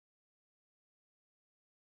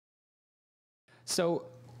So,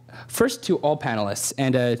 first to all panelists,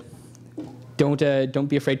 and don't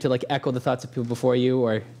be afraid to like echo the thoughts of people before you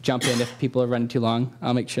or jump in if people are running too long.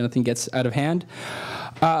 I'll make sure nothing gets out of hand.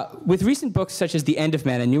 With recent books such as The End of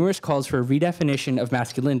Men and numerous calls for a redefinition of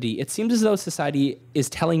masculinity, it seems as though society is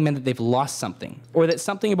telling men that they've lost something, or that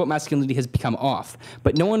something about masculinity has become off,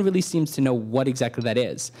 but no one really seems to know what exactly that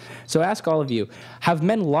is. So I ask all of you, have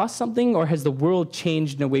men lost something, or has the world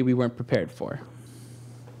changed in a way we weren't prepared for?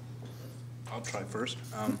 I'll try first.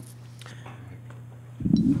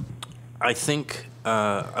 I think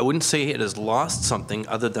I wouldn't say it has lost something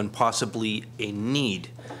other than possibly a need.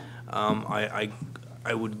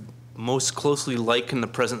 I would most closely liken the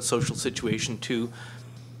present social situation to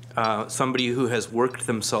somebody who has worked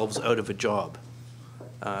themselves out of a job.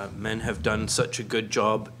 Men have done such a good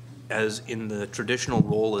job as in the traditional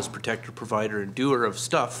role as protector, provider, and doer of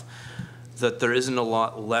stuff that there isn't a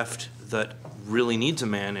lot left that really needs a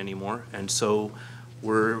man anymore. And so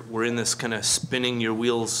we're in this kind of spinning your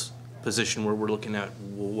wheels position where we're looking at,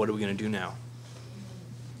 well, what are we going to do now?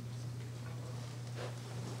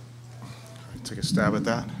 Take a stab at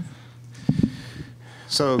that.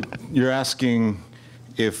 So you're asking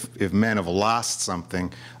if men have lost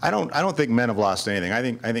something. I don't think men have lost anything.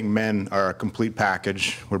 I think men are a complete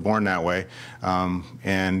package. We're born that way.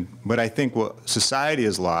 But I think what society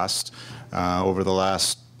has lost over the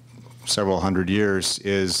last several hundred years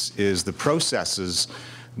is the processes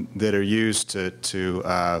that are used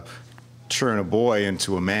to turn a boy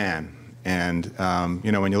into a man. And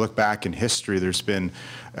when you look back in history, there's been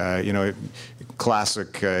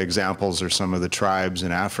classic examples are some of the tribes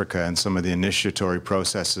in Africa and some of the initiatory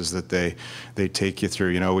processes that they take you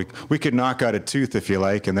through. We could knock out a tooth if you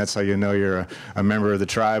like, and that's how you know you're a member of the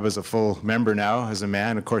tribe as a full member now as a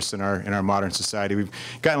man. Of course, in our modern society, we've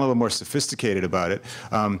gotten a little more sophisticated about it.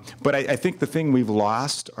 But I think the thing we've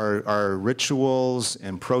lost are rituals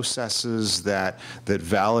and processes that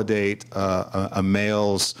validate a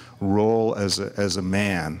male's role as a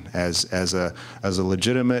man, as a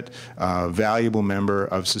legitimate, valuable member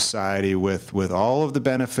of society with all of the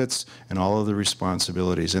benefits and all of the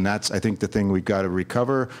responsibilities. And that's, I think, the thing we've got to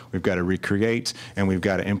recover, we've got to recreate, and we've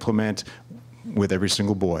got to implement with every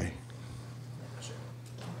single boy.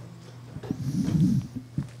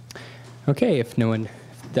 Okay, if the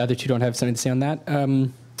other two don't have something to say on that,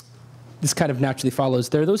 this kind of naturally follows.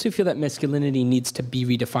 There are those who feel that masculinity needs to be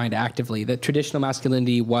redefined actively, that traditional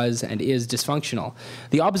masculinity was and is dysfunctional.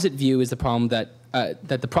 The opposite view is the problem that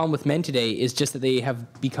the problem with men today is just that they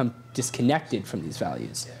have become disconnected from these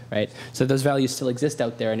values, right? So those values still exist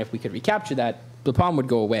out there, and if we could recapture that, the problem would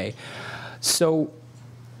go away. So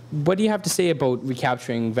what do you have to say about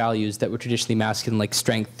recapturing values that were traditionally masculine, like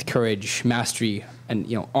strength, courage, mastery,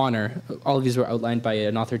 and honor? All of these were outlined by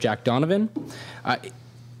an author, Jack Donovan.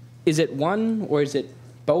 Is it one, or is it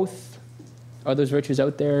both? Are those virtues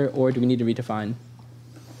out there, or do we need to redefine?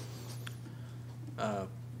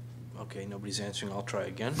 Okay, nobody's answering. I'll try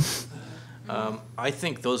again. I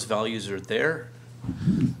think those values are there.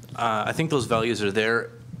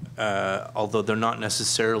 Although they're not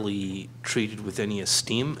necessarily treated with any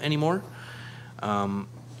esteem anymore.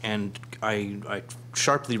 And I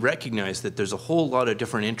sharply recognize that there's a whole lot of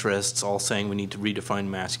different interests all saying we need to redefine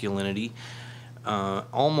masculinity.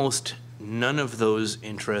 Almost none of those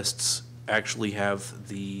interests actually have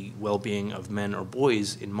the well-being of men or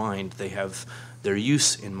boys in mind. They have their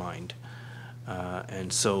use in mind.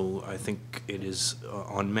 And so I think it is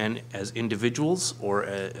on men as individuals or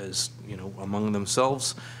as among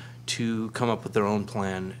themselves to come up with their own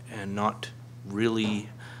plan and not really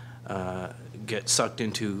get sucked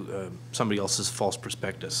into somebody else's false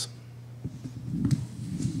prospectus.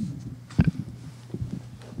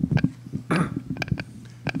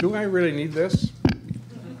 Do I really need this?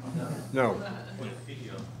 No.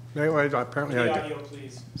 No, apparently I do. Audio,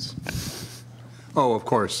 please. Oh, of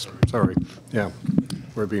course. Sorry. Yeah,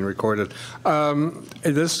 we're being recorded.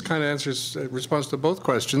 This kind of answers response to both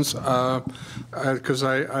questions because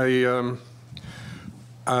I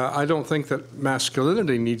don't think that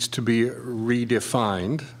masculinity needs to be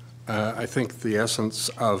redefined. I think the essence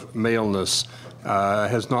of maleness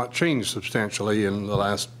has not changed substantially in the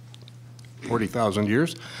last 40,000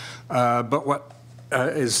 years. But what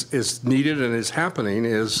is needed and is happening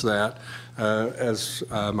is that, as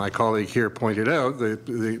my colleague here pointed out,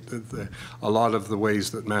 a lot of the ways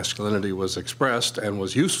that masculinity was expressed and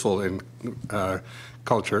was useful in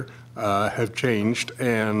culture have changed.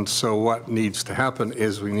 And so what needs to happen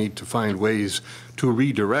is we need to find ways to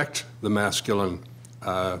redirect the masculine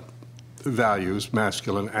values,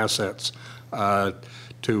 masculine assets,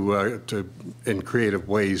 in creative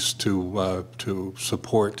ways to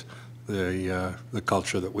support the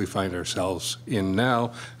culture that we find ourselves in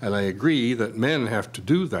now. And I agree that men have to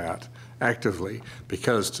do that actively,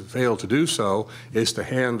 because to fail to do so is to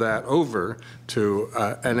hand that over to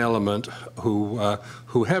an element who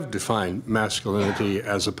have defined masculinity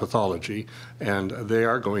as a pathology, and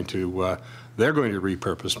they're going to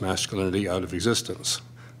repurpose masculinity out of existence.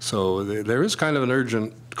 So there is kind of an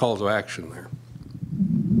urgent call to action there.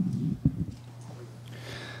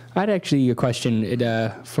 I had actually a question.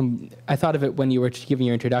 I thought of it when you were giving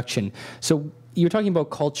your introduction. So you were talking about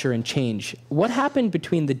culture and change. What happened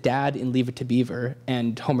between the dad in Leave It to Beaver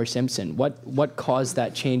and Homer Simpson? What caused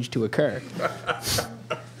that change to occur?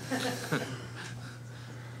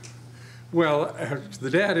 Well, the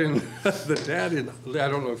dad in I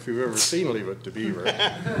don't know if you've ever seen Leave It to Beaver,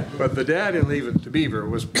 but the dad in Leave It to Beaver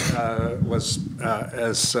was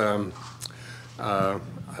as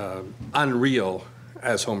unreal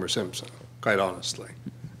as Homer Simpson, quite honestly.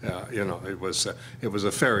 You know, it was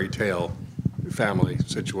a fairy tale family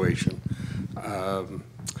situation.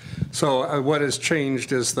 So what has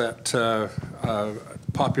changed is that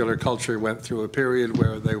popular culture went through a period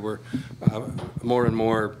where they were more and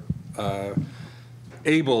more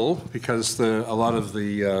able, because a lot of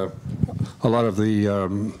the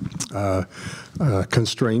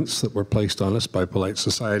constraints that were placed on us by polite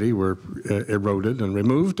society were eroded and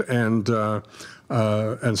removed, and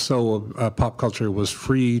so pop culture was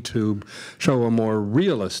free to show a more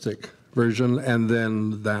realistic version, and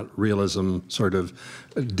then that realism sort of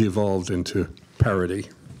devolved into parody.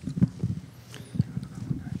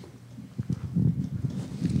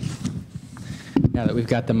 Now that we've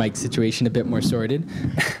got the mic situation a bit more sorted.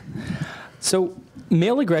 So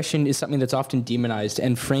male aggression is something that's often demonized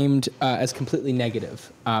and framed as completely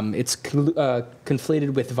negative. It's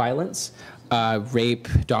conflated with violence, rape,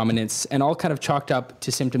 dominance, and all kind of chalked up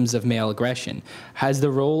to symptoms of male aggression. Has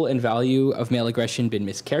the role and value of male aggression been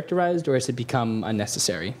mischaracterized, or has it become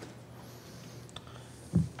unnecessary?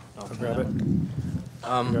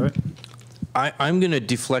 I'm going to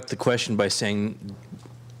deflect the question by saying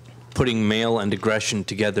putting male and aggression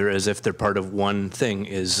together as if they're part of one thing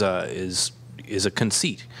is a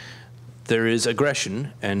conceit. There is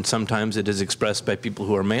aggression, and sometimes it is expressed by people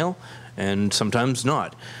who are male, and sometimes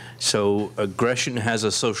not. So aggression has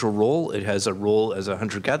a social role. It has a role as a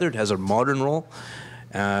hunter-gatherer. It has a modern role.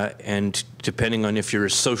 And depending on if you're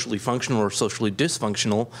socially functional or socially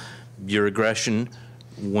dysfunctional, your aggression,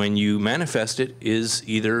 when you manifest it, is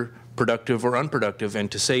either productive or unproductive. And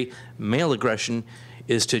to say male aggression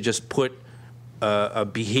is to just put a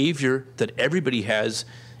behavior that everybody has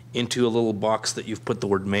into a little box that you've put the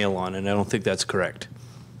word male on, and I don't think that's correct.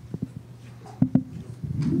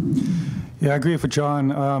 Yeah, I agree with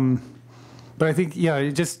John. But I think, yeah,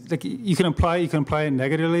 it just like you can apply it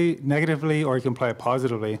negatively, or you can apply it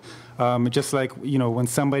positively. Just like, you know, when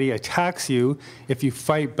somebody attacks you, if you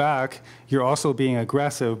fight back, you're also being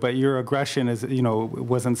aggressive. But your aggression is, you know,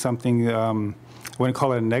 wasn't something. I wouldn't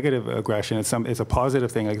call it a negative aggression. It's a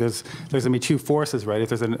positive thing. Like there's gonna be two forces, right? If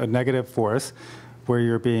there's a negative force where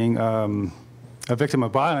you're being a victim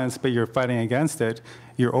of violence, but you're fighting against it,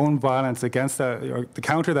 your own violence against that, or to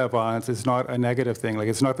counter that violence, is not a negative thing. Like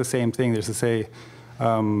it's not the same thing. There's to say,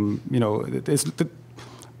 you know,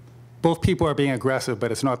 both people are being aggressive,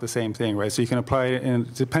 but it's not the same thing, right? So you can apply it, and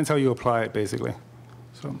it depends how you apply it, basically.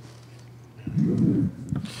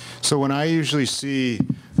 So when I usually see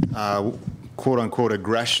quote unquote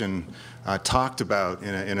aggression talked about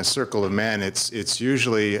in a circle of men, it's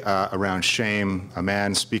usually around shame, a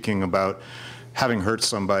man speaking about having hurt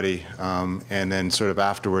somebody, and then sort of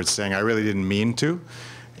afterwards saying, I really didn't mean to.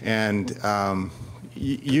 And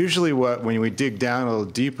usually when we dig down a little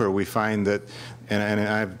deeper, we find that, and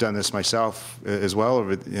I've done this myself as well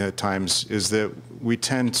over times, is that we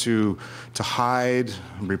tend to hide,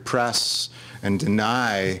 repress, and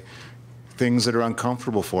deny things that are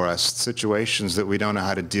uncomfortable for us, situations that we don't know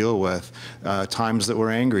how to deal with, times that we're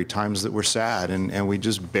angry, times that we're sad, and we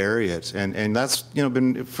just bury it. And that's, you know,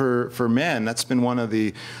 been for men, that's been one of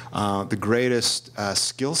the greatest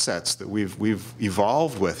skill sets that we've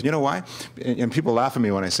evolved with. You know why? And people laugh at me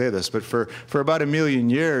when I say this, but for about 1 million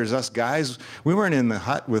years, us guys, we weren't in the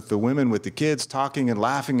hut with the women, with the kids, talking and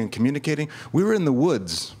laughing and communicating. We were in the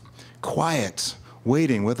woods, quiet,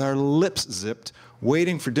 waiting with our lips zipped,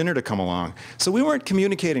 waiting for dinner to come along. So we weren't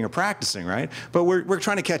communicating or practicing, right? But we're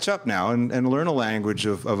trying to catch up now and learn a language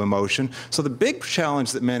of emotion. So the big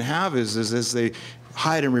challenge that men have is as they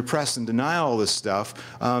hide and repress and deny all this stuff,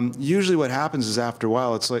 usually what happens is after a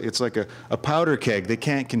while, it's like a powder keg. They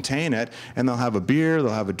can't contain it, and they'll have a beer,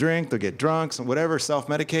 they'll have a drink, they'll get drunk, whatever,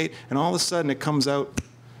 self-medicate, and all of a sudden it comes out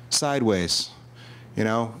sideways. You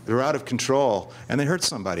know, they're out of control and they hurt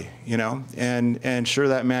somebody, you know, and sure,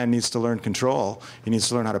 that man needs to learn control. He needs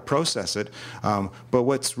to learn how to process it. But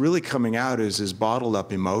what's really coming out is bottled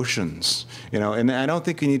up emotions, you know, and I don't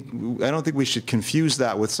think we should confuse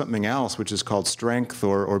that with something else, which is called strength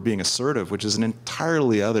or being assertive, which is an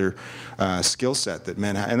entirely other skill set that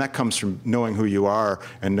men have. And that comes from knowing who you are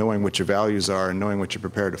and knowing what your values are and knowing what you're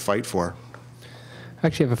prepared to fight for. I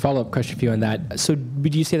actually have a follow-up question for you on that. So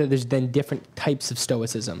would you say that there's then different types of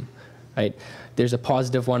stoicism, right? There's a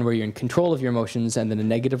positive one where you're in control of your emotions, and then a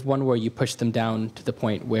negative one where you push them down to the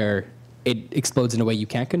point where it explodes in a way you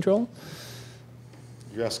can't control?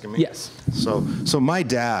 You're asking me? Yes. So my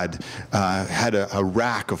dad had a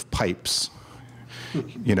rack of pipes,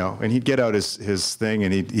 you know, and he'd get out his thing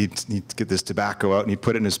and he'd get this tobacco out and he'd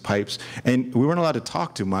put it in his pipes. And we weren't allowed to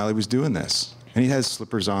talk to him while he was doing this. And he has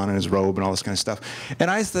slippers on and his robe and all this kind of stuff. And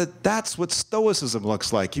I thought, that's what stoicism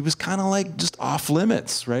looks like. He was kind of like just off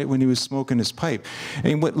limits, right, when he was smoking his pipe.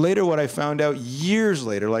 And what I found out years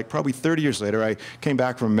later, like probably 30 years later, I came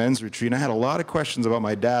back from a men's retreat, and I had a lot of questions about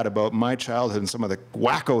my dad, about my childhood and some of the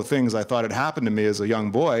wacko things I thought had happened to me as a young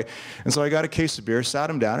boy. And so I got a case of beer, sat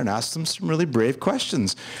him down, and asked him some really brave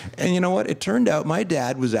questions. And you know what? It turned out my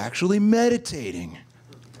dad was actually meditating.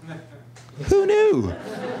 Who knew?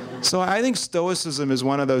 So I think stoicism is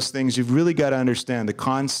one of those things you've really got to understand the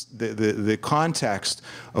context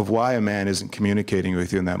of why a man isn't communicating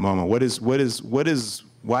with you in that moment.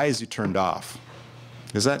 Why is he turned off?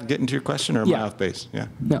 Is that getting to your question, or am I off base? Yeah.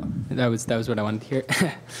 No, that was what I wanted to hear.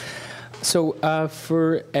 So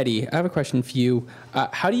for Eddie, I have a question for you.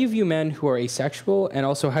 How do you view men who are asexual, and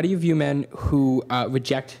also how do you view men who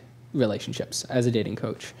reject relationships as a dating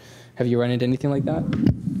coach? Have you run into anything like that?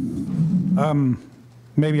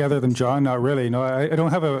 Maybe other than John, not really. No, I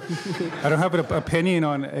don't have an opinion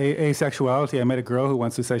on asexuality. I met a girl who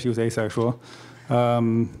once said she was asexual,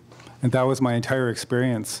 and that was my entire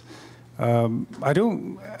experience. I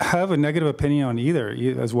don't have a negative opinion on either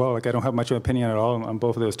as well. Like, I don't have much of an opinion at all on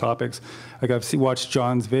both of those topics. Like, I've watched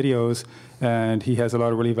John's videos, and he has a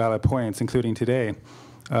lot of really valid points, including today.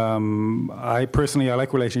 I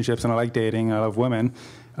like relationships and I like dating. I love women.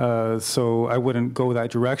 So I wouldn't go that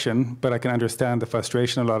direction, but I can understand the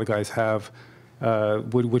frustration a lot of guys have,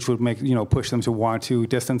 which would make, push them to want to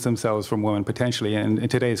distance themselves from women potentially in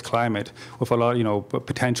today's climate, with a lot,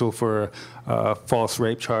 potential for false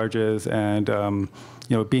rape charges and,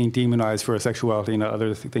 being demonized for sexuality and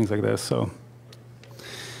other things like this. So.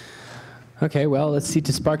 Okay, well, let's see,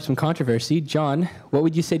 to spark some controversy. John, what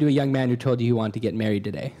would you say to a young man who told you he wanted to get married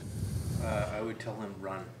today? I would tell him,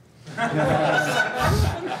 run. I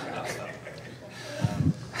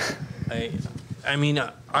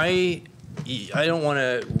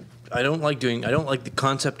don't like the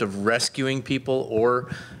concept of rescuing people or,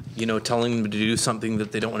 telling them to do something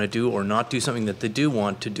that they don't want to do or not do something that they do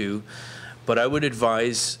want to do. But I would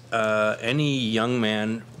advise any young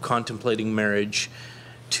man contemplating marriage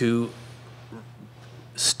to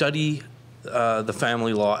study the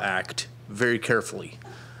Family Law Act very carefully.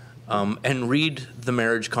 And read the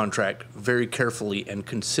marriage contract very carefully and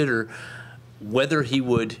consider whether he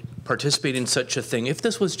would participate in such a thing. If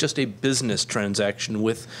this was just a business transaction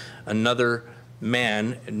with another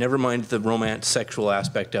man, never mind the romance sexual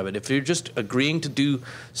aspect of it, if you're just agreeing to do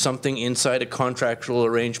something inside a contractual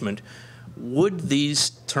arrangement, would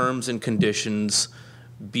these terms and conditions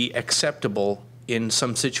be acceptable in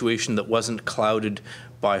some situation that wasn't clouded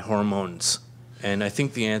by hormones? And I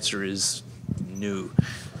think the answer is no.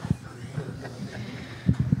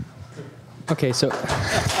 Okay, so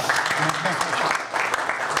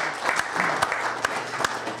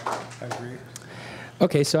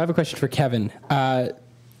okay, so I have a question for Kevin.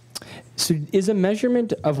 So is a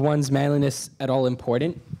measurement of one's manliness at all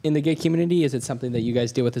important in the gay community? Is it something that you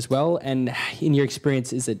guys deal with as well? And in your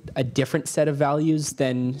experience, is it a different set of values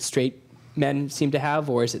than straight men seem to have,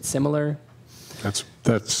 or is it similar?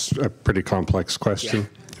 That's a pretty complex question.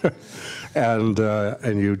 Yeah. And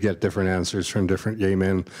you'd get different answers from different gay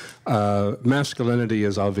men. Masculinity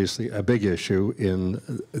is obviously a big issue in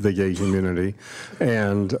the gay community,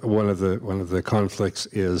 and one of the conflicts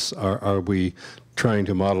is: are we trying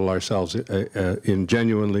to model ourselves in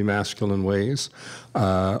genuinely masculine ways,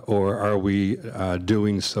 or are we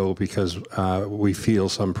doing so because we feel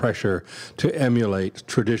some pressure to emulate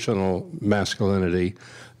traditional masculinity,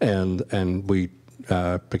 and we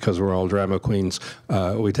because we're all drama queens,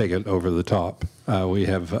 we take it over the top. We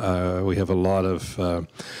have a lot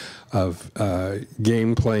of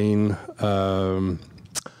game playing, a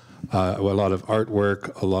lot of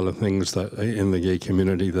artwork, a lot of things that in the gay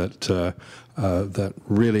community that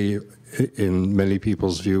really in many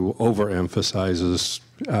people's view, overemphasizes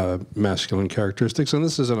masculine characteristics, and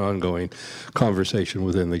this is an ongoing conversation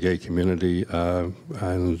within the gay community,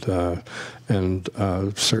 and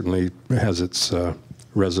certainly has its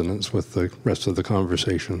resonance with the rest of the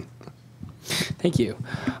conversation. Thank you.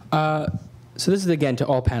 So this is again to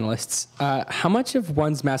all panelists. How much of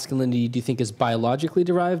one's masculinity do you think is biologically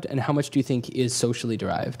derived, and how much do you think is socially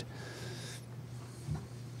derived?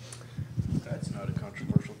 That's not a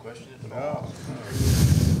controversial question at all.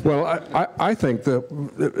 Well, I think that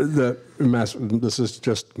this is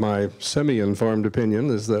just my semi-informed opinion,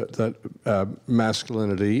 is that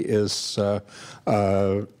masculinity is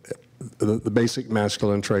the basic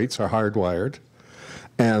masculine traits are hardwired,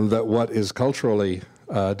 and that what is culturally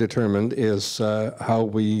determined is how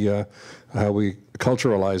we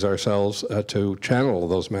culturalize ourselves to channel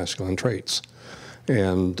those masculine traits.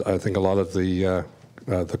 And I think a lot of the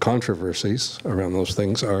controversies around those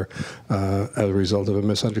things are as a result of a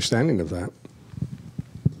misunderstanding of that.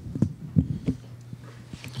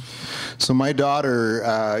 So my daughter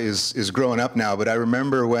is growing up now, but I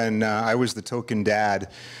remember when I was the token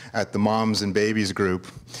dad at the moms and babies group,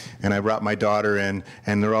 and I brought my daughter in,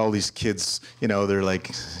 and there are all these kids, you know, they're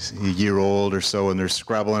like a year old or so, and they're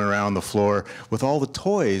scrabbling around the floor with all the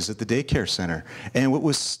toys at the daycare center. And what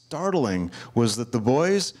was startling was that the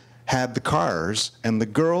boys had the cars and the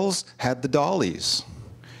girls had the dollies.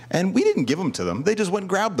 And we didn't give them to them. They just went and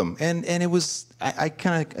grabbed them. And it was, I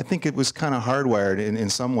think it was kind of hardwired in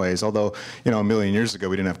some ways, although, you know, a million years ago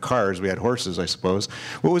we didn't have cars, we had horses, I suppose.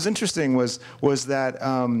 What was interesting was that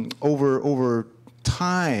over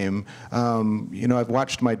time, you know, I've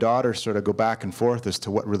watched my daughter sort of go back and forth as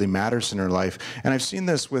to what really matters in her life. And I've seen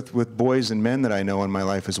this with boys and men that I know in my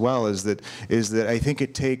life as well, is that I think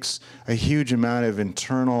it takes a huge amount of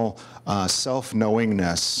internal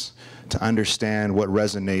self-knowingness to understand what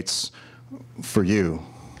resonates for you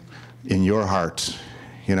in your heart.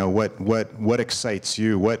 You know, what excites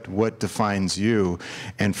you, what defines you,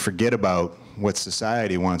 and forget about what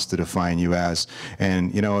society wants to define you as.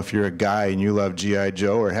 And, you know, if you're a guy and you love G.I.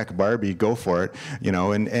 Joe or heck Barbie, go for it. You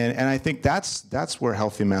know, and I think that's where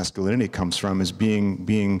healthy masculinity comes from, is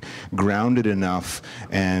being grounded enough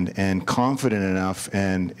and confident enough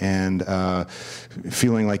and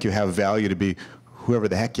feeling like you have value to be whoever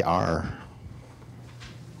the heck you are.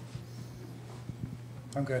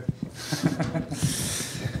 I'm good.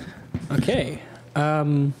 Okay.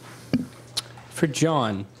 For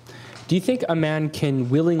John, do you think a man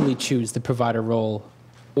can willingly choose the provider role,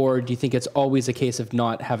 or do you think it's always a case of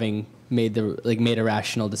not having made a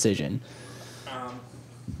rational decision?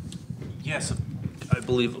 Yes, I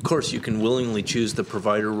believe, of course, you can willingly choose the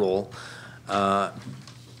provider role. I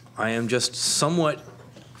am just somewhat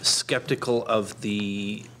skeptical of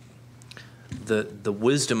the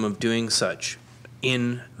wisdom of doing such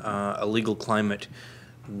in a legal climate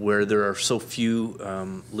where there are so few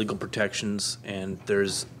legal protections, and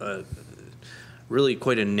there's really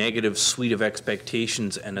quite a negative suite of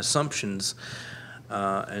expectations and assumptions,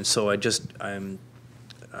 and so I'm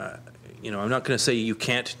not going to say you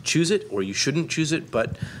can't choose it or you shouldn't choose it,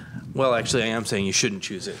 but, well, actually I am saying you shouldn't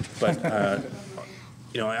choose it, but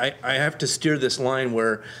you know, I have to steer this line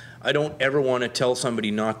where I don't ever want to tell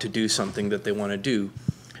somebody not to do something that they want to do.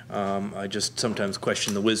 I just sometimes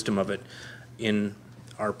question the wisdom of it in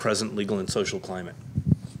our present legal and social climate.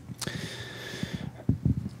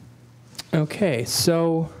 Okay,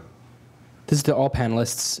 so this is to all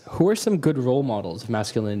panelists. Who are some good role models of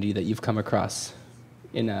masculinity that you've come across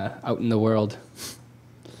out in the world?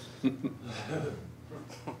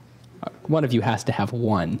 One of you has to have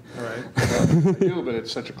one. All right. I do, but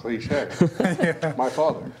it's such a cliche. Yeah. My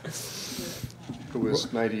father, who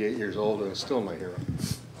was 98 years old and is still my hero.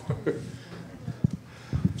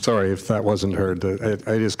 Sorry if that wasn't heard. It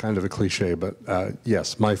is kind of a cliche, but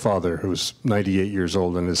yes, my father, who's 98 years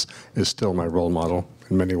old and is still my role model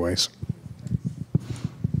in many ways.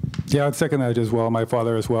 Yeah, I'd second that as well. My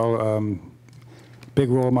father as well. Big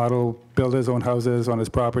role model, built his own houses on his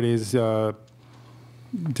properties,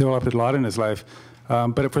 developed a lot in his life.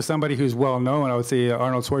 But for somebody who's well known, I would say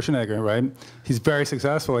Arnold Schwarzenegger, right? He's very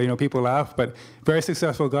successful. You know, people laugh, but very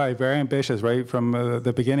successful guy, very ambitious, right from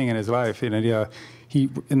the beginning in his life. You know,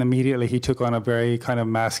 immediately he took on a very kind of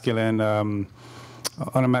masculine,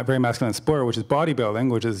 very masculine sport, which is bodybuilding,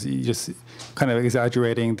 which is just kind of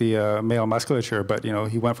exaggerating the male musculature. But you know,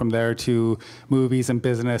 he went from there to movies and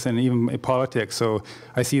business and even politics. So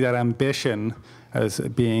I see that ambition as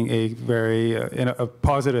being a very a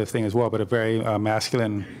positive thing as well, but a very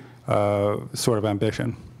masculine sort of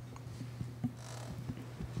ambition.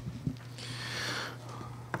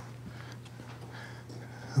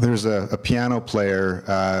 There's a piano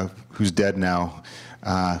player who's dead now,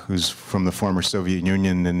 who's from the former Soviet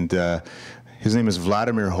Union, and his name is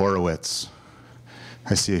Vladimir Horowitz.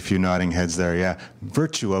 I see a few nodding heads there, yeah.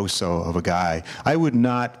 Virtuoso of a guy. I would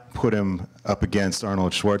not put him up against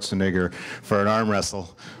Arnold Schwarzenegger for an arm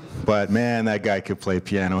wrestle, but man, that guy could play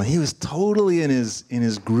piano. He was totally in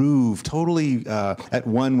his groove, totally at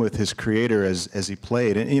one with his creator as he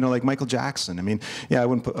played. And you know, like Michael Jackson. I mean, yeah, I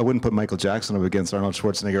wouldn't put Michael Jackson up against Arnold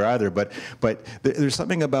Schwarzenegger either. But there's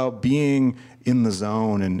something about being in the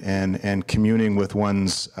zone and communing with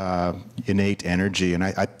one's innate energy.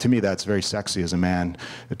 And to me, that's very sexy as a man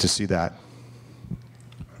to see that.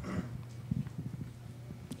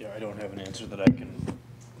 Yeah, I don't have an answer that I can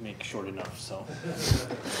make short enough, so.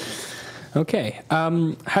 Okay.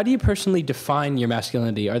 How do you personally define your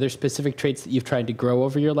masculinity? Are there specific traits that you've tried to grow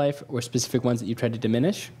over your life or specific ones that you've tried to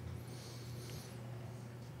diminish?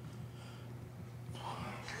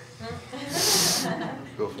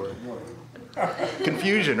 Go for it.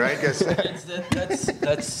 Confusion, right?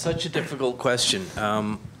 That's such a difficult question.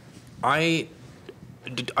 I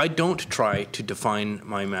don't try to define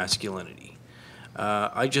my masculinity.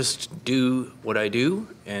 I just do what I do,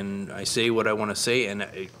 and I say what I want to say, and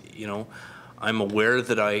you know, I'm aware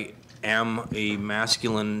that I am a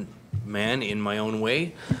masculine man in my own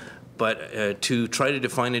way, but to try to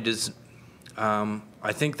define it is,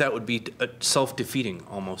 I think that would be self-defeating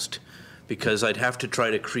almost, because I'd have to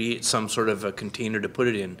try to create some sort of a container to put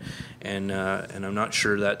it in, and I'm not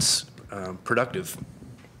sure that's productive.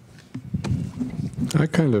 I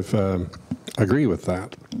kind of agree with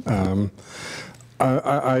that.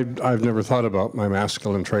 I've never thought about my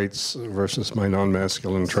masculine traits versus my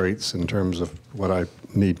non-masculine traits in terms of what I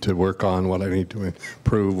need to work on, what I need to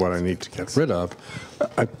improve, what I need to get rid of.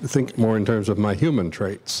 I think more in terms of my human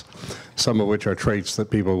traits, some of which are traits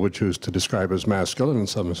that people would choose to describe as masculine and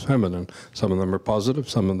some as feminine. Some of them are positive,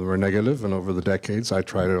 some of them are negative, and over the decades I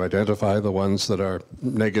try to identify the ones that are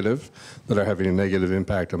negative, that are having a negative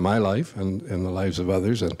impact on my life and in the lives of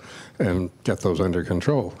others, and get those under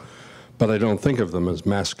control. But I don't think of them as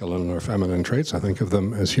masculine or feminine traits. I think of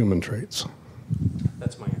them as human traits.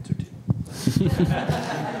 That's my answer too.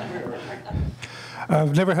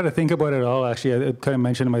 I've never had to think about it at all, actually. I kind of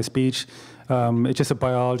mentioned in my speech, it's just a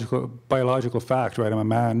biological fact, right? I'm a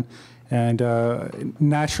man, and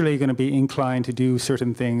naturally going to be inclined to do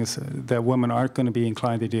certain things that women aren't going to be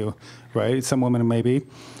inclined to do, right? Some women may be.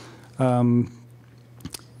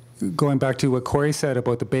 Going back to what Corey said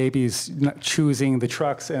about the babies not choosing the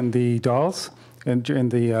trucks and the dolls in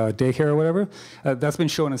the daycare or whatever, that's been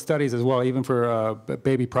shown in studies as well, even for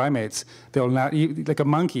baby primates. They'll not, like a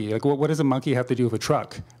monkey, like what does a monkey have to do with a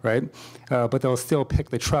truck, right? But they'll still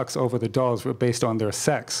pick the trucks over the dolls based on their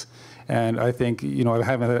sex. And I think, you know, I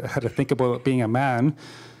haven't had to think about being a man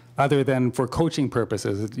other than for coaching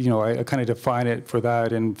purposes. You know, I kind of define it for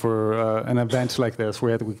that, and for an event like this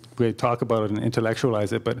where we talk about it and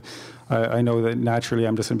intellectualize it. But I know that naturally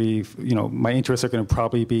I'm just going to be, you know, my interests are going to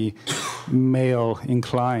probably be male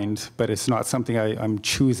inclined, but it's not something I'm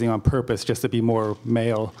choosing on purpose just to be more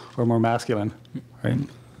male or more masculine, right?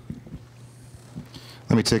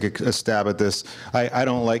 Let me take a stab at this. I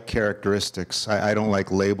don't like characteristics. I don't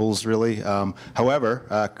like labels, really.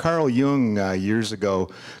 However, Carl Jung years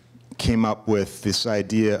ago came up with this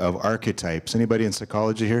idea of archetypes. Anybody in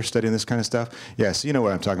psychology here studying this kind of stuff? Yes, you know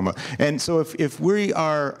what I'm talking about. And so if we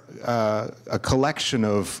are a collection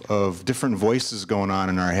of different voices going on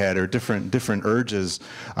in our head, or different urges,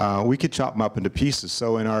 we could chop them up into pieces.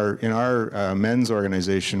 So in our men's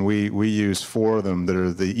organization, we use 4 of them that are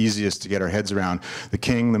the easiest to get our heads around: the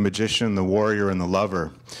king, the magician, the warrior, and the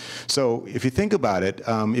lover. So if you think about it,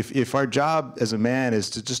 if our job as a man is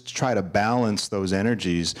to just try to balance those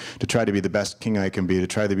energies, to try to be the best king I can be, to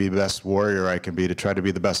try to be the best warrior I can be, to try to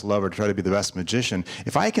be the best lover, to try to be the best magician,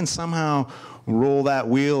 if I can somehow roll that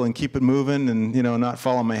wheel and keep it moving and, you know, not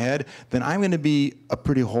fall on my head, then I'm going to be a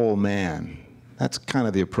pretty whole man. That's kind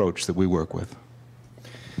of the approach that we work with.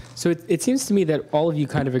 So it seems to me that all of you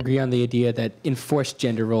kind of agree on the idea that enforced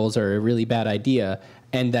gender roles are a really bad idea,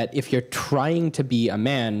 and that if you're trying to be a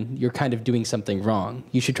man, you're kind of doing something wrong.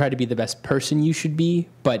 You should try to be the best person you should be,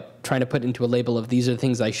 but trying to put into a label of these are the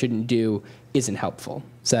things I shouldn't do isn't helpful.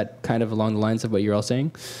 Is that kind of along the lines of what you're all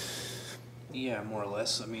saying? Yeah, more or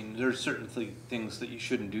less. I mean, there's certain things that you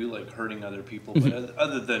shouldn't do, like hurting other people, but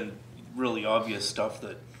other than really obvious stuff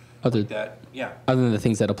that, yeah. Other than the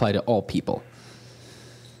things that apply to all people.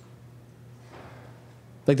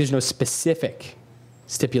 Like there's no specific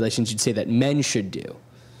stipulations you'd say that men should do.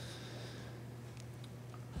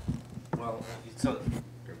 Well,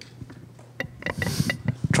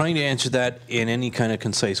 trying to answer that in any kind of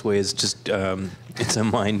concise way is just it's a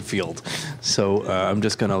minefield. So I'm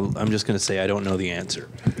just gonna say I don't know the answer.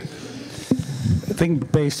 I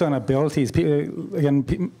think based on abilities,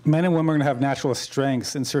 again, men and women are going to have natural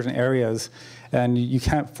strengths in certain areas, and you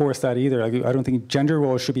can't force that either. I don't think gender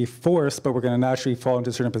roles should be forced, but we're going to naturally fall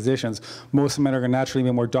into certain positions. Most men are going to naturally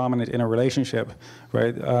be more dominant in a relationship,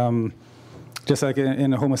 right? Just like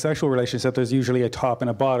in a homosexual relationship, there's usually a top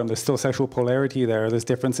and a bottom. There's still sexual polarity there. There's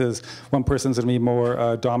differences. One person's going to be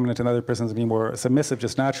more dominant, and another person's going to be more submissive,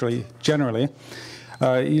 just naturally, generally.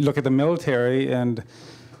 You look at the military, and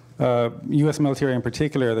U.S. military in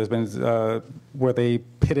particular, there's been where they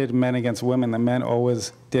pitted men against women. The men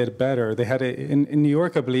always did better. They had in New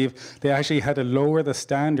York, I believe, they actually had to lower the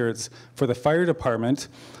standards for the fire department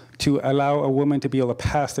to allow a woman to be able to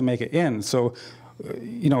pass to make it in. So,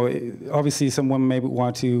 you know, obviously some women may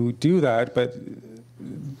want to do that, but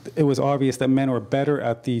it was obvious that men were better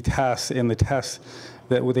at the tasks in the tests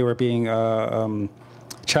that they were being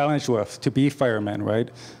challenged with to be firemen,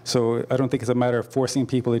 right? So I don't think it's a matter of forcing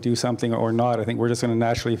people to do something or not. I think we're just going to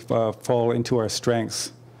naturally fall into our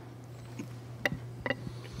strengths.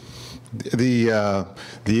 The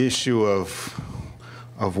issue of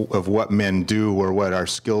what men do or what our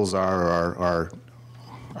skills are,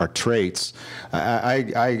 our traits.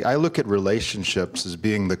 I look at relationships as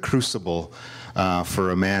being the crucible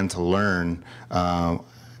for a man to learn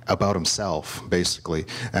about himself, basically.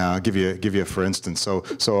 I'll give you for instance. So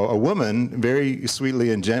a woman very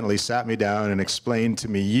sweetly and gently sat me down and explained to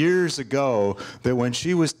me years ago that when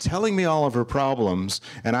she was telling me all of her problems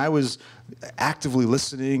and I was actively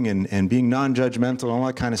listening and being non-judgmental and all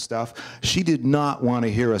that kind of stuff, she did not want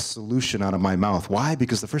to hear a solution out of my mouth. Why?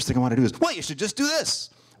 Because the first thing I want to do is, well, you should just do this.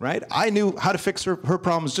 Right? I knew how to fix her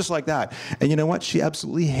problems just like that. And you know what? She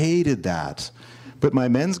absolutely hated that. But my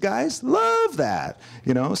men's guys love that,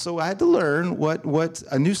 you know. So I had to learn what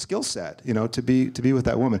a new skill set, you know, to be with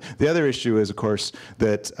that woman. The other issue is, of course,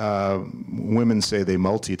 that women say they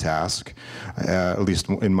multitask. At least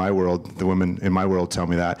in my world, the women in my world tell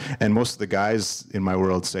me that, and most of the guys in my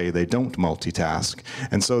world say they don't multitask.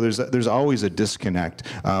 And so there's always a disconnect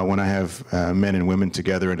when I have men and women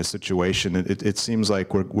together in a situation. It seems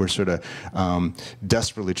like we're sort of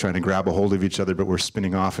desperately trying to grab a hold of each other, but we're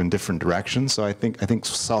spinning off in different directions. So I think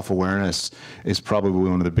self-awareness is probably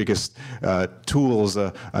one of the biggest tools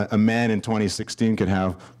a man in 2016 can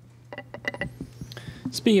have.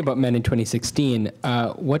 Speaking about men in 2016,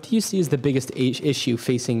 what do you see as the biggest issue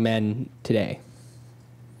facing men today?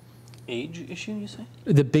 Age issue, you say?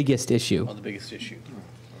 The biggest issue. Oh, the biggest issue.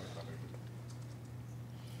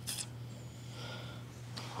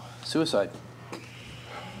 Suicide.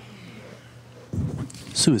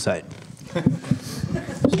 Suicide.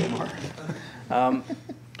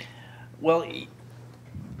 Well,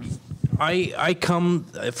 I come,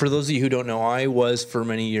 for those of you who don't know, I was for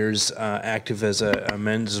many years active as a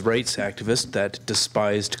men's rights activist, that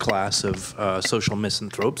despised class of social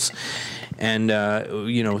misanthropes. And,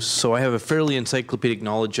 you know, so I have a fairly encyclopedic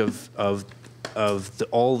knowledge of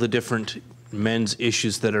all the different men's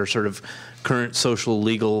issues that are sort of current social,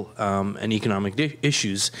 legal, and economic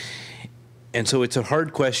issues. And so it's a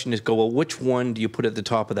hard question to go, well, which one do you put at the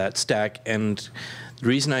top of that stack? And the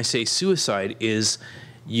reason I say suicide is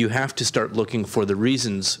you have to start looking for the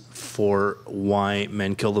reasons for why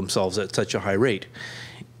men kill themselves at such a high rate.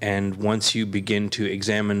 And once you begin to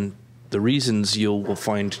examine the reasons, you'll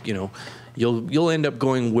find, you know, you'll end up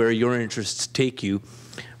going where your interests take you.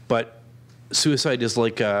 But suicide is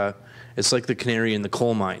like it's like the canary in the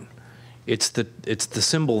coal mine. It's the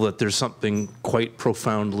symbol that there's something quite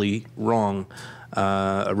profoundly wrong,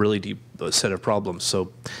 a really deep set of problems.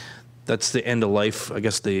 So that's the end of life. I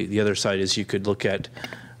guess the other side is you could look at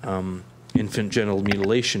infant genital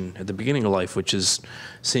mutilation at the beginning of life, which is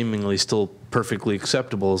seemingly still perfectly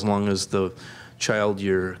acceptable as long as the child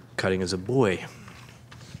you're cutting is a boy.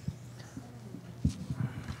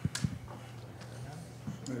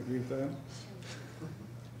 I agree with that.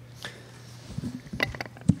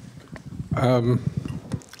 I'm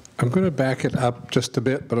going to back it up just a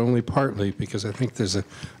bit, but only partly, because I think there's a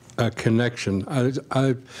connection.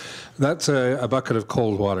 That's a bucket of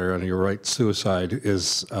cold water, and you're right, suicide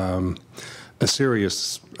is a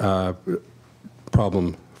serious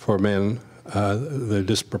problem for men, the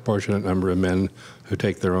disproportionate number of men who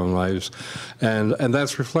take their own lives. And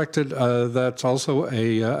that's reflected, that's also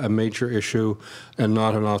a major issue, and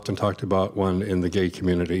not an often talked about one in the gay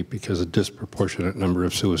community, because a disproportionate number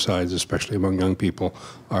of suicides, especially among young people,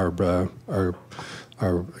 are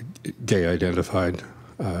gay identified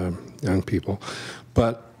young people.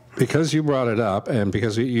 But because you brought it up, and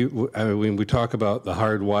because when we talk about the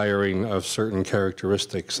hardwiring of certain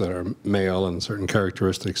characteristics that are male and certain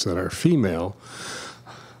characteristics that are female,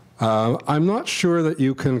 I'm not sure that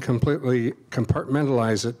you can completely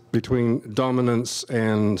compartmentalize it between dominance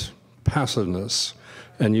and passiveness.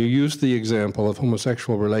 And you used the example of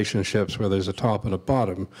homosexual relationships where there's a top and a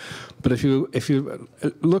bottom. But if you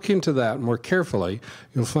look into that more carefully,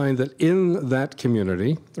 you'll find that in that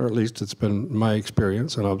community, or at least it's been my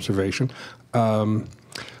experience and observation,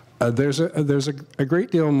 there's a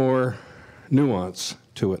great deal more nuance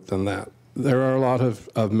to it than that. There are a lot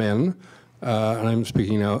of men, and I'm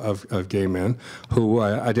speaking now of gay men, who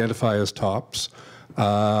identify as tops,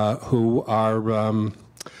 who are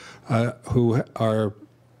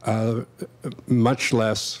much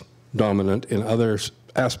less dominant in other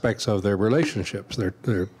aspects of their relationships.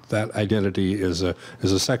 That identity is a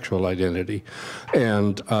sexual identity,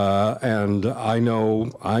 and I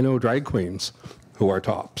know drag queens who are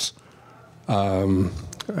tops. When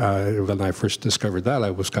I first discovered that, I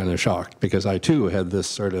was kind of shocked because I too had this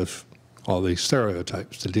sort of all these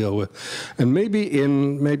stereotypes to deal with, and maybe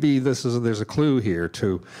there's a clue here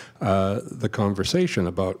to the conversation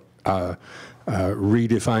about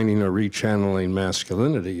redefining or rechanneling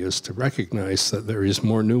masculinity is to recognize that there is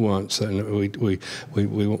more nuance, and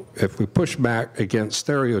if we push back against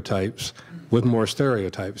stereotypes with more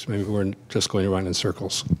stereotypes, maybe we're just going to run in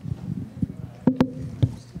circles.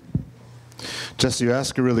 Jesse, you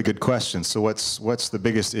ask a really good question. So what's the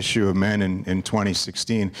biggest issue of men in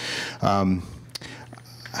 2016?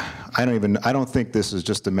 I don't think this is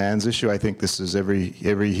just a man's issue. I think this is every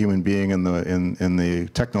human being in the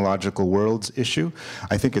technological world's issue.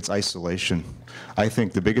 I think it's isolation. I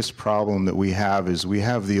think the biggest problem that we have is we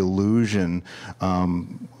have the illusion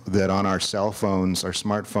that on our cell phones, our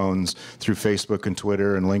smartphones, through Facebook and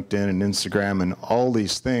Twitter and LinkedIn and Instagram and all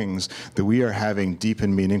these things, that we are having deep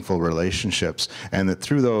and meaningful relationships, and that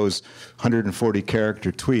through those 140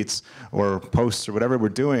 character tweets or posts or whatever we're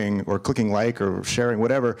doing, or clicking like or sharing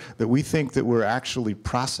whatever, that we think that we're actually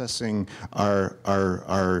processing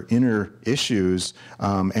our inner issues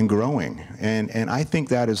and growing. And I think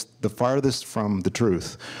that is the farthest from the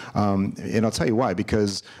truth. And I'll tell you why,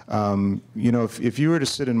 because you know, if you were to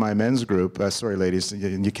sit in my men's group, sorry ladies,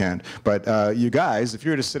 you can't, but you guys, if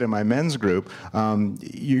you were to sit in my men's group,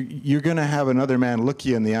 you're going to have another man look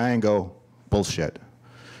you in the eye and go, bullshit,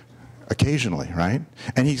 occasionally, right?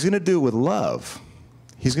 And he's going to do it with love.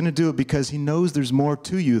 He's going to do it because he knows there's more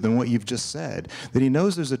to you than what you've just said, that he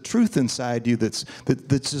knows there's a truth inside you that's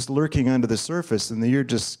just lurking under the surface, and that you're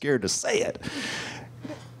just scared to say it.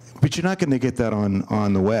 But you're not going to get that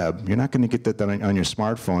on the web. You're not going to get that on your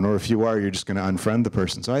smartphone, or if you are, you're just going to unfriend the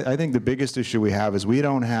person. So I think the biggest issue we have is we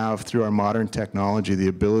don't have, through our modern technology, the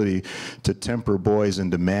ability to temper boys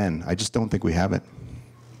into men. I just don't think we have it.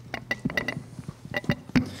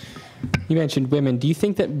 You mentioned women. Do you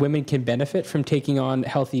think that women can benefit from taking on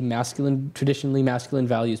healthy traditionally masculine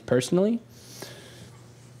values personally?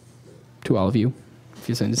 To all of you, if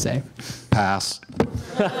you have something to say. Pass.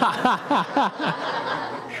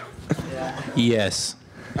 Yes.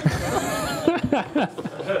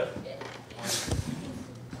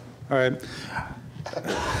 All right.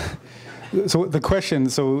 So the question,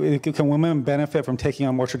 can women benefit from taking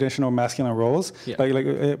on more traditional masculine roles? Yeah.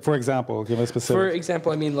 Like, for example, give a specific. For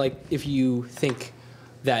example, I mean, like, if you think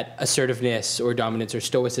that assertiveness or dominance or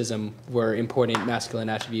stoicism were important masculine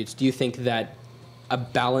attributes, do you think that a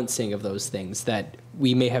balancing of those things, that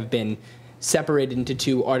we may have been separated into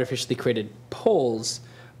two artificially created poles,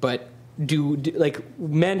 but like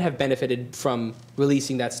men have benefited from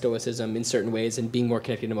releasing that stoicism in certain ways and being more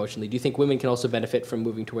connected emotionally? Do you think women can also benefit from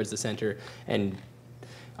moving towards the center and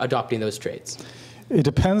adopting those traits? It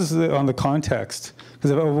depends on the context.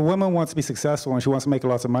 Because if a woman wants to be successful and she wants to make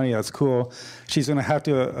lots of money, that's cool. She's going to have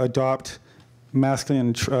to adopt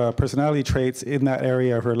masculine personality traits in that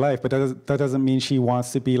area of her life, but that doesn't mean she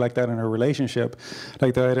wants to be like that in her relationship.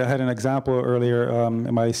 Like I had an example earlier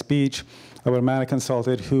in my speech about a man I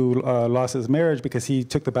consulted who lost his marriage because he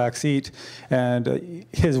took the back seat, and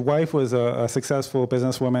his wife was a successful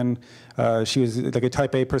businesswoman. She was like a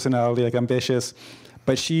type A personality, like ambitious,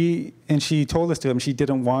 but she told us to him she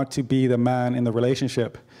didn't want to be the man in the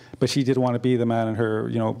relationship, but she did want to be the man in her,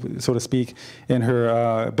 so to speak, in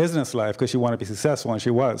her business life, because she wanted to be successful, and she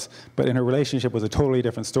was. But in her relationship was a totally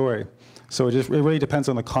different story. So it really depends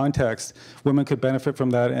on the context. Women could benefit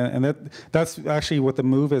from that, and that's actually what the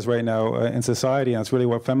move is right now in society, and it's really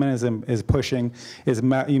what feminism is pushing, is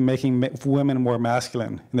making women more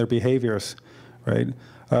masculine in their behaviors, right?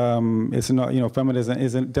 It's not,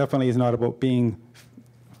 feminism definitely is not about being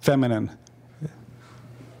feminine.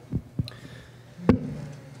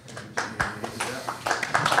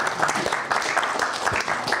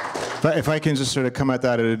 But if I can just sort of come at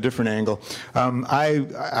that at a different angle,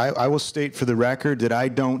 I will state for the record that I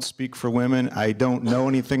don't speak for women. I don't know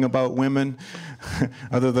anything about women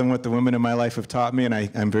other than what the women in my life have taught me, and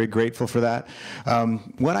I'm very grateful for that.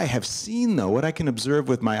 What I have seen, though, what I can observe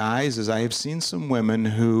with my eyes is I have seen some women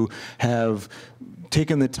who have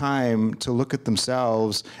taken the time to look at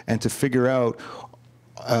themselves and to figure out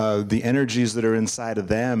the energies that are inside of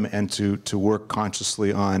them and to work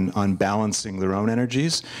consciously on balancing their own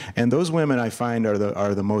energies. And those women I find are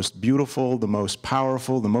the most beautiful, the most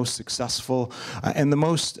powerful, the most successful, and the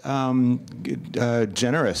most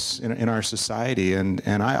generous in our society. And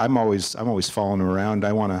I'm always following them around.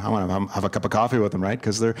 I want to have a cup of coffee with them, right?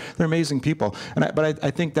 Because they're amazing people. But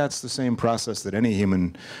I think that's the same process that any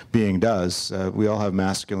human being does. We all have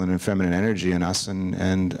masculine and feminine energy in us,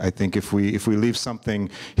 and I think if we leave something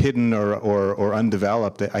hidden or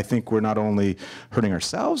undeveloped, I think we're not only hurting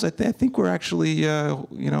ourselves, I think we're actually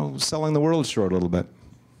selling the world short a little bit.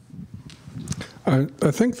 I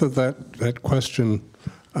think that question,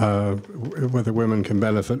 whether women can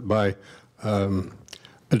benefit by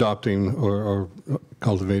adopting or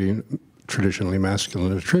cultivating traditionally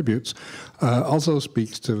masculine attributes, also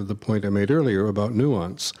speaks to the point I made earlier about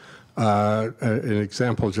nuance. An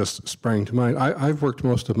example just sprang to mind. I've worked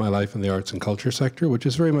most of my life in the arts and culture sector, which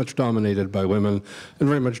is very much dominated by women and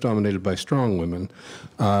very much dominated by strong women.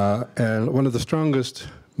 And one of the strongest,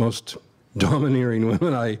 most domineering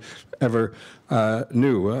women I ever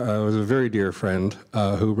knew was a very dear friend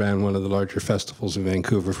who ran one of the larger festivals in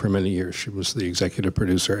Vancouver for many years. She was the executive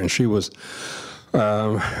producer, and she was,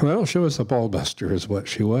 she was a ball buster is what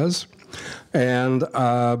she was. And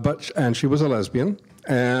she was a lesbian.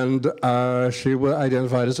 And she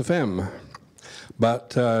identified as a femme.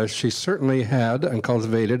 But she certainly had and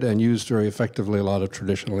cultivated and used very effectively a lot of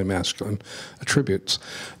traditionally masculine attributes.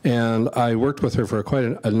 And I worked with her for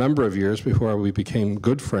quite a number of years before we became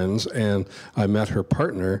good friends, and I met her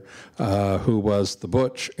partner, who was the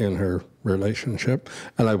butch in her relationship,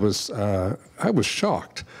 and I was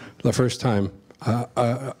shocked the first time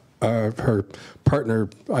her partner,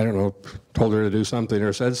 I don't know, told her to do something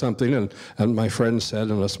or said something, and my friend said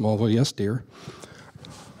in a small voice, "Yes, dear."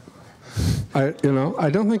 I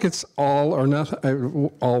don't think it's all or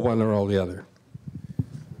nothing, all one or all the other.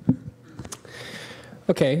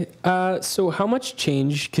 Okay, so how much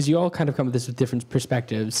change, because you all kind of come at this with different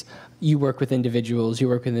perspectives. You work with individuals,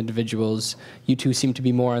 you two seem to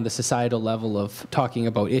be more on the societal level of talking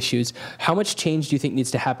about issues. How much change do you think needs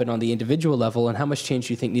to happen on the individual level, and how much change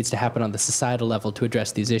do you think needs to happen on the societal level to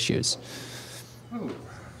address these issues? Oh,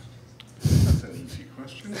 that's an easy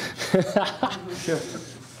question.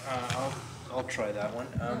 I'll try that one.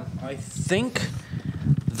 I think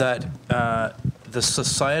that the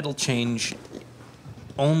societal change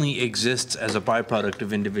only exists as a byproduct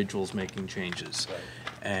of individuals making changes. Right.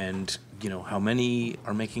 And, how many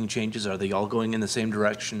are making changes? Are they all going in the same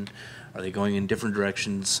direction? Are they going in different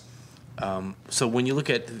directions? So when you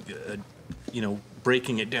look at,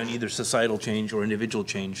 breaking it down, either societal change or individual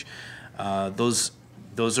change, those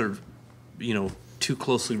are, too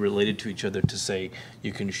closely related to each other to say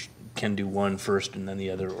you can do one first and then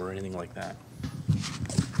the other or anything like that.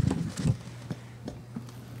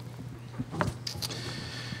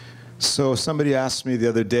 So somebody asked me the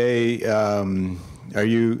other day, are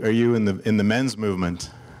you in the men's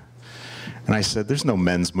movement? And I said, there's no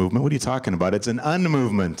men's movement. What are you talking about? It's an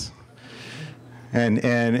un-movement.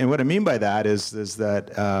 And what I mean by that is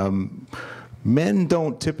that men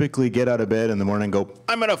don't typically get out of bed in the morning and go,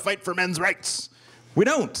 I'm going to fight for men's rights. We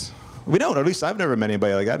don't. Or at least I've never met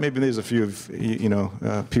anybody like that. Maybe there's a few,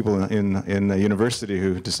 people in university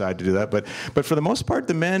who decide to do that. But for the most part,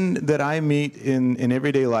 the men that I meet in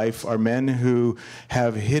everyday life are men who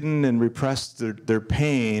have hidden and repressed their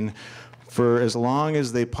pain for as long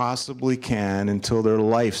as they possibly can until their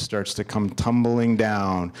life starts to come tumbling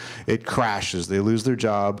down. It crashes. They lose their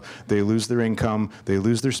job. They lose their income. They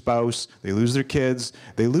lose their spouse. They lose their kids.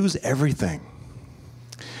 They lose everything.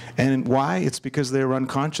 And why? It's because they were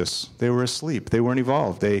unconscious. They were asleep. They weren't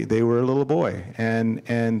evolved. They were a little boy.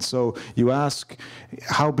 And so you ask,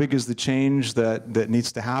 how big is the change that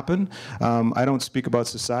needs to happen? I don't speak about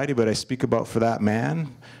society, but I speak about for that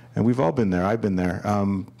man. And we've all been there. I've been there.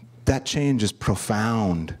 That change is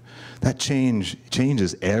profound. That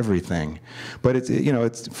changes everything. But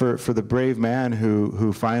it's for the brave man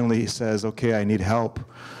who finally says, okay, I need help.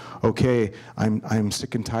 Okay, I'm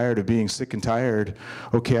sick and tired of being sick and tired.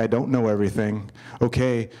 Okay, I don't know everything.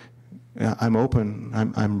 Okay, I'm open.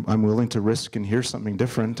 I'm willing to risk and hear something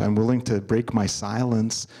different. I'm willing to break my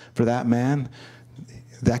silence. For that man,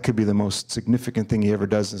 that could be the most significant thing he ever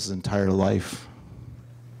does in his entire life.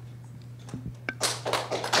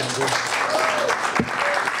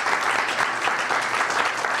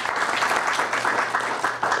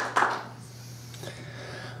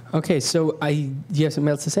 Okay, so do you have something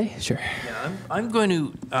else to say? Sure. Yeah, I'm going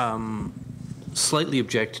to slightly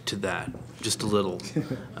object to that, just a little.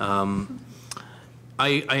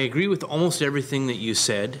 I agree with almost everything that you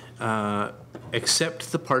said,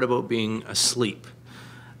 except the part about being asleep.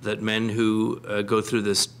 That men who go through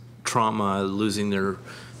this trauma, losing their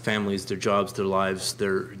families, their jobs, their lives,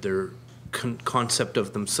 their concept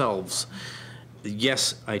of themselves.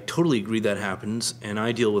 Yes, I totally agree that happens, and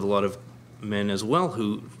I deal with a lot of men as well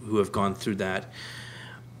who have gone through that.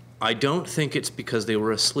 I don't think it's because they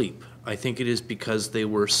were asleep. I think it is because they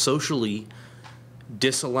were socially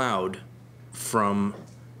disallowed from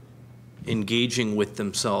engaging with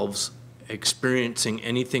themselves, experiencing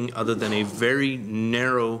anything other than a very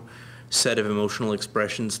narrow set of emotional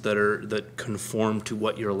expressions that conform to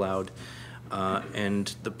what you're allowed. And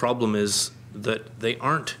the problem is that they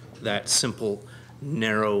aren't that simple,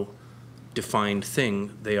 narrow, defined thing.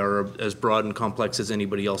 They are as broad and complex as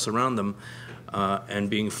anybody else around them. And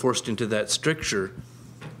being forced into that stricture,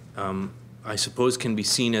 I suppose, can be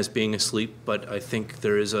seen as being asleep, but I think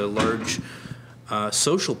there is a large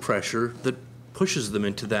social pressure that pushes them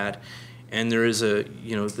into that. And there is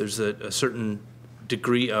there's a certain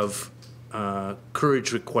degree of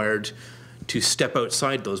courage required to step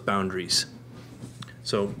outside those boundaries.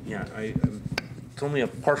 So yeah, it's only a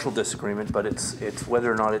partial disagreement, but it's whether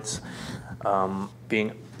or not it's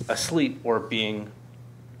being asleep or being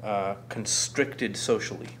constricted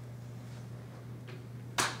socially.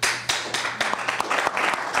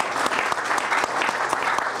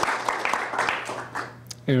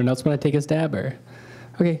 Anyone else want to take a stab? Or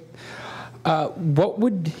okay. What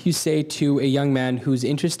would you say to a young man who's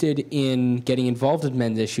interested in getting involved in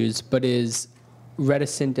men's issues, but is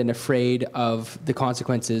reticent and afraid of the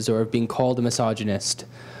consequences, or of being called a misogynist,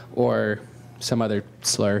 or some other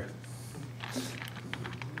slur?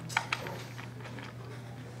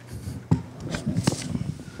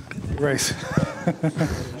 Right.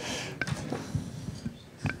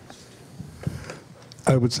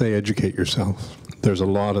 I would say educate yourself. There's a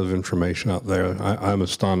lot of information out there. I'm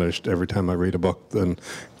astonished every time I read a book and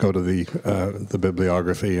go to the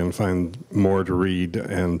bibliography and find more to read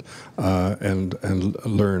and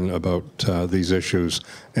learn about these issues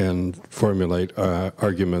and formulate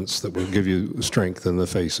arguments that will give you strength in the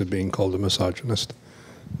face of being called a misogynist.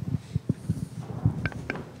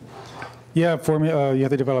 Yeah, for me, you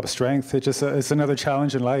have to develop strength. It's another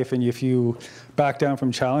challenge in life, and if you back down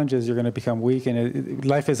from challenges, you're going to become weak, and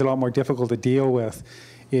life is a lot more difficult to deal with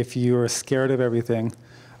if you're scared of everything.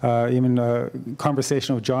 Even a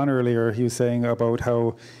conversation with John earlier, he was saying about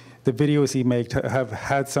how the videos he makes have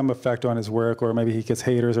had some effect on his work, or maybe he gets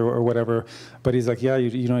haters or whatever. But he's like, yeah,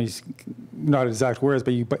 he's not exact words,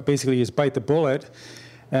 but you basically just bite the bullet.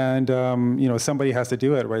 And somebody has to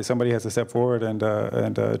do it, right? Somebody has to step forward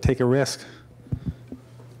and take a risk.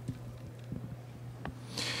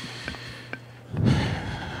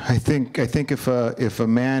 I think if a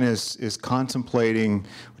man is contemplating,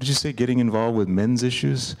 what did you say, getting involved with men's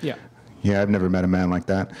issues? Yeah. Yeah, I've never met a man like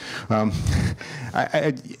that.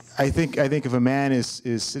 I think if a man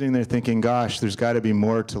is sitting there thinking, gosh, there's got to be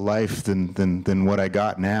more to life than what I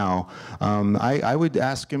got now, I would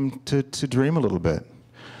ask him to dream a little bit.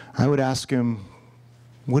 I would ask him,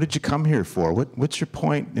 what did you come here for? What's your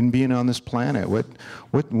point in being on this planet?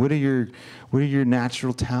 What are your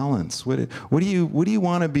natural talents? What do you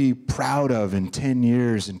want to be proud of in 10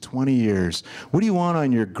 years, in 20 years? What do you want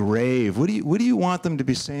on your grave? What do you want them to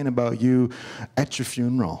be saying about you at your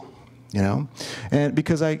funeral? And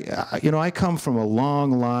because I come from a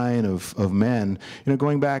long line of men,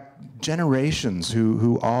 going back generations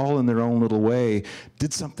who all in their own little way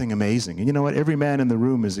did something amazing. And you know what? Every man in the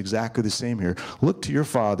room is exactly the same here. Look to your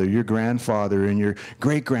father, your grandfather, and your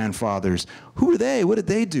great-grandfathers. Who are they? What did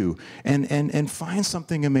they do? And find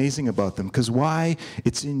something amazing about them, because why?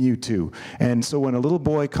 It's in you too. And so when a little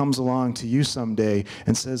boy comes along to you someday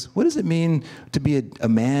and says, what does it mean to be a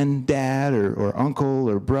man, dad, or uncle,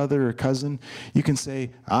 or brother, or cousin? You can say,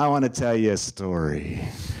 I want to tell you a story.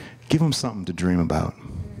 Give them something to dream about.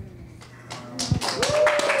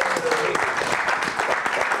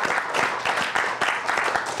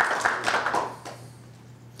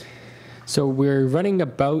 So we're running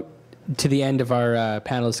about to the end of our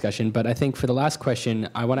panel discussion, but I think for the last question,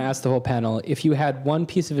 I want to ask the whole panel, if you had one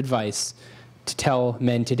piece of advice to tell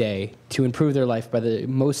men today to improve their life by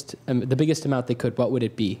the biggest amount they could, what would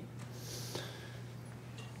it be?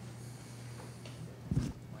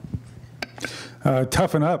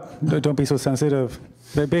 Toughen up. Don't be so sensitive.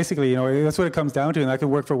 Basically, that's what it comes down to, and that can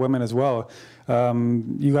work for women as well.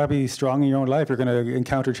 You got to be strong in your own life. You're going to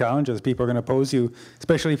encounter challenges. People are going to oppose you,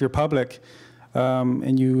 especially if you're public.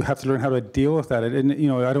 and you have to learn how to deal with that. And you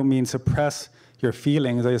know, I don't mean suppress your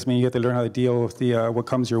feelings. I just mean you have to learn how to deal with the what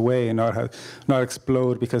comes your way and not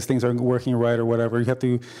explode because things aren't working right or whatever. You have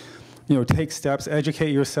to, you know, take steps,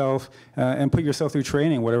 educate yourself, and put yourself through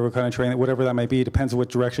training, whatever kind of training, whatever that might be. It depends on what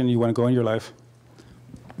direction you want to go in your life.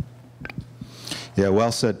 Yeah,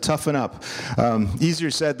 well said. Toughen up.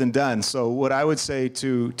 Easier said than done. So what I would say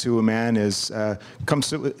to a man is come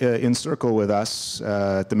sit in circle with us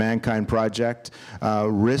at the Mankind Project.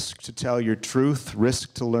 Risk to tell your truth.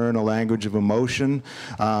 Risk to learn a language of emotion.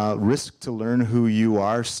 Risk to learn who you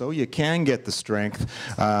are so you can get the strength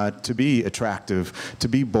to be attractive, to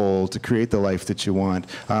be bold, to create the life that you want.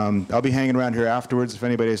 I'll be hanging around here afterwards. If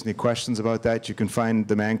anybody has any questions about that, you can find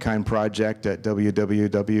the Mankind Project at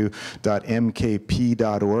www.mkp.org.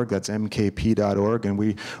 That's mkp.org, and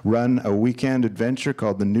we run a weekend adventure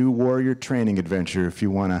called the New Warrior Training Adventure if you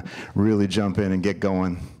want to really jump in and get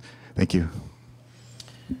going. Thank you.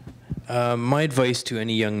 My advice to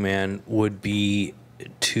any young man would be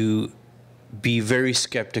to be very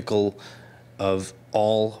skeptical of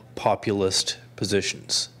all populist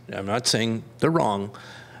positions. I'm not saying they're wrong,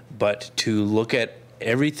 but to look at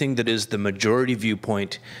everything that is the majority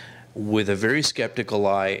viewpoint with a very skeptical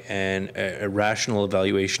eye and a rational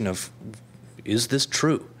evaluation of, is this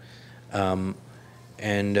true? And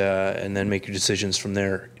then make your decisions from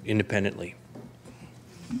there independently.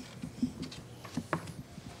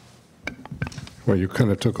 Well, you kind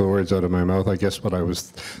of took the words out of my mouth. I guess what I was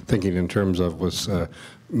thinking in terms of was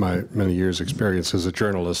my many years' experience as a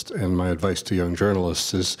journalist, and my advice to young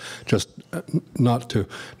journalists is just not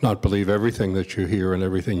believe everything that you hear and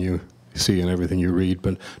everything you see and everything you read,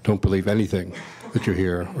 but don't believe anything that you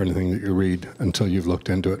hear or anything that you read until you've looked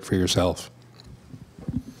into it for yourself.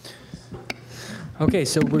 Okay,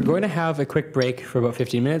 so we're going to have a quick break for about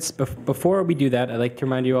 15 minutes. Before we do that, I'd like to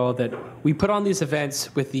remind you all that we put on these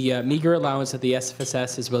events with the meager allowance that the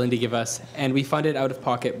SFSS is willing to give us, and we fund it out of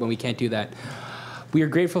pocket when we can't do that. We are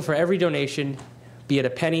grateful for every donation, be it a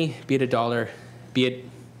penny, be it a dollar, be it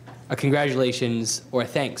a congratulations or a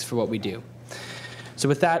thanks for what we do. So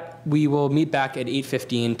with that, we will meet back at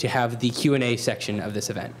 8:15 to have the Q&A section of this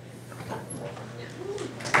event.